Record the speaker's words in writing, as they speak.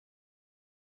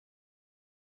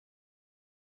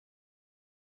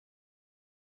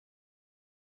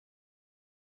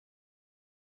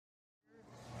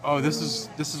Oh, this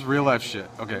is real life shit.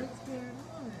 Okay.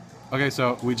 Okay,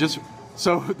 so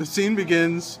the scene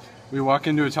begins. We walk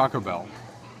into a Taco Bell,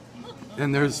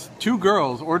 and there's two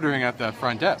girls ordering at the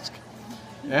front desk,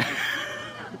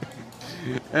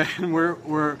 and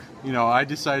we're I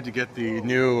decided to get the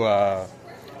new.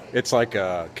 It's like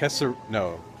a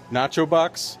nacho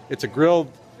box. It's a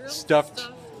grilled stuffed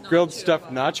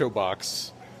nacho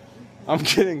box. I'm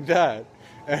getting that,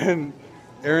 and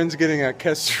Aaron's getting a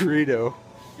quesarito.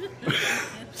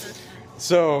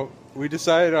 So we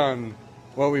decided on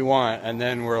what we want, and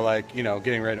then we're like,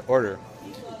 getting ready to order.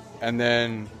 And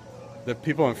then the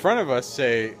people in front of us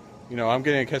say, I'm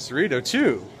getting a quesarito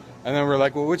too. And then we're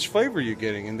like, well, which flavor are you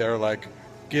getting? And they're like,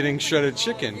 getting shredded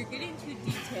chicken. You're getting too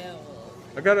detailed.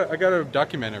 I gotta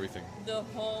document everything. The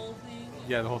whole thing?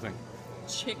 Yeah, the whole thing.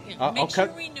 Chicken. Make sure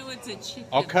we know it's a chicken.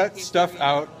 I'll cut stuff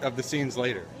out of the scenes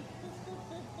later.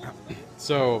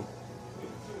 So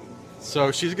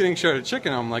she's getting shredded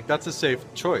chicken. I'm like, that's a safe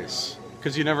choice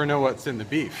because you never know what's in the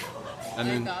beef. And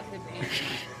then got the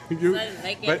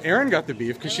beef. But Erin got the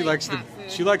beef because she likes the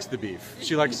beef.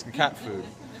 She likes the cat food.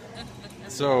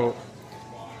 So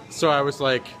I was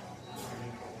like,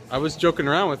 I was joking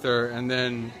around with her, and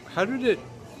then how did it?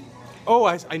 Oh,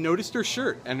 I noticed her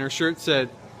shirt, and her shirt said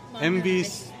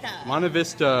Monte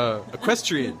Vista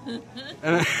Equestrian,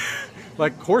 and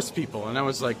like horse people, and I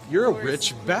was like, you're a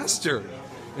rich bastard.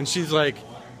 And she's like,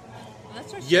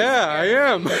 yeah, I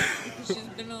am. She's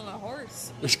been on a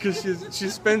horse. Because she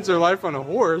spends her life on a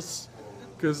horse,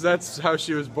 because that's how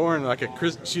she was born. Like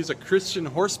she's a Christian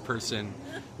horse person,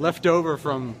 left over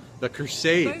from the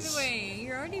Crusades. By the way,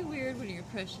 you're already weird when you're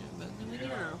Christian, but when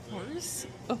you're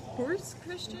a horse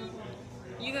Christian,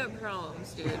 you got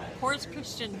problems, dude. Horse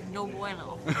Christian, no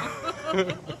bueno.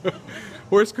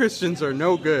 Horse Christians are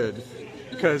no good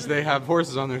because they have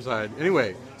horses on their side.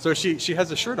 Anyway. So she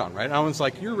has a shirt on, right? And I was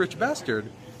like, you're a rich bastard.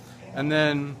 And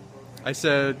then I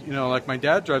said, like my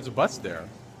dad drives a bus there.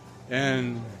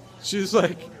 And she's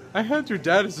like, I had your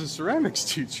dad as a ceramics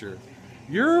teacher.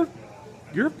 You're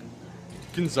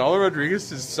Gonzalo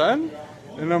Rodriguez's son?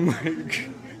 And I'm like,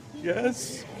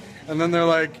 yes. And then they're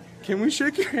like, can we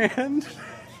shake your hand?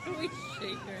 Can we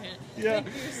shake your hand? Yeah.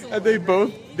 And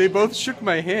they both shook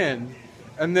my hand.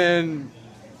 And then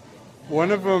one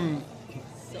of them,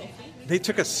 they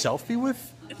took a selfie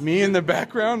with me in the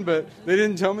background, but they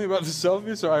didn't tell me about the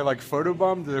selfie, so I like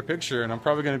photobombed their picture, and I'm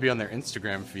probably going to be on their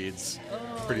Instagram feeds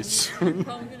pretty soon. You're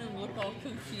probably going to look all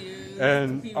confused.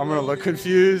 And I'm going to look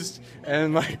confused,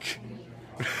 and like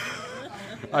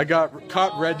I got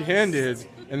caught red-handed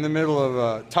in the middle of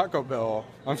a Taco Bell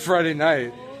on Friday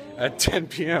night at 10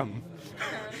 p.m.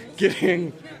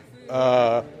 getting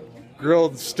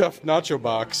grilled stuffed nacho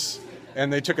box,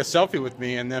 and they took a selfie with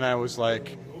me, and then I was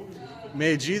like,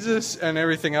 may Jesus and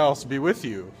everything else be with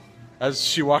you, as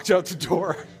she walked out the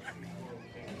door.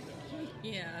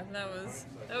 Yeah, that was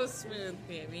smooth,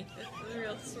 baby. It was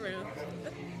real smooth.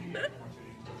 I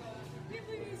can't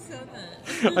believe you said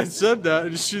that. I said that,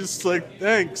 and she's like,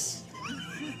 thanks.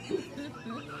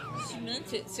 She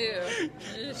meant it too.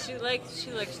 She likes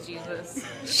Jesus.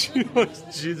 She likes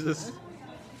Jesus.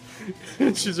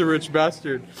 And she's a rich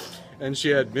bastard, and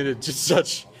she admitted to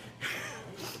such.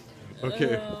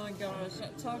 Okay. Oh my gosh,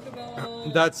 talk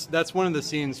about. That's one of the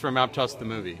scenes from Aptos the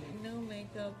movie. No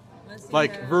makeup.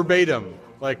 Like verbatim,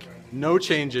 like no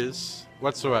changes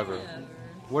whatsoever.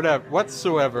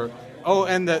 Whatsoever. Oh,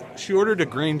 and that she ordered a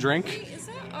green drink, Wait, is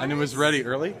that and it was ready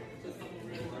early.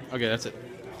 Okay, that's it.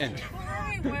 End.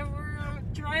 Why? When we're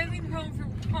driving home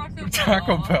from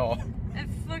Taco Bell. At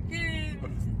fucking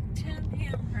 10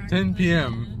 p.m. 10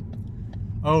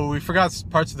 p.m. Oh, we forgot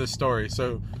parts of the story.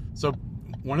 So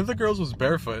one of the girls was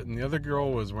barefoot, and the other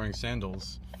girl was wearing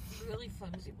sandals. Really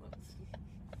flimsy ones.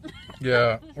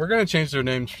 Yeah, we're gonna change their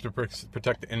names to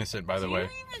protect the innocent. By the way.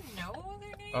 Do you even know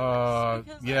their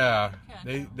names? Yeah,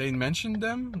 they mentioned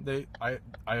them.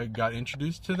 I got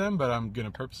introduced to them, but I'm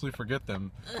gonna purposely forget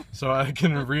them, so I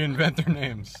can reinvent their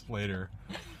names later.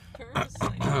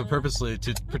 Purposely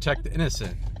to protect the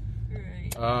innocent.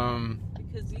 Right.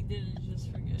 Because he didn't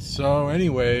just forget. So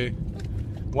anyway.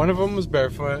 One of them was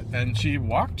barefoot, and she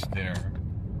walked there.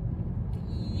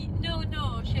 No,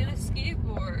 she had a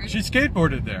skateboard. She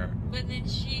skateboarded there. But then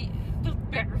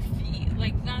with bare feet,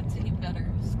 like that's any better.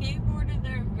 Skateboarded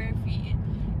there with bare feet.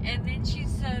 And then she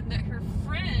said that her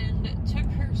friend took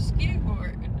her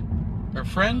skateboard. Her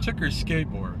friend took her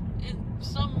skateboard. And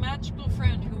some magical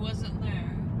friend who wasn't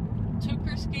there took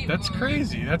her skateboard. That's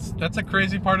crazy. That's a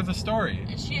crazy part of the story.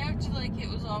 And she acted like it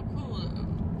was all cool.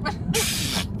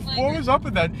 What was up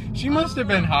with that? She must have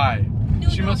been high. No,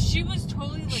 she was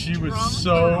totally like she was drunk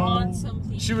so. or on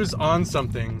something? She was on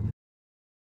something.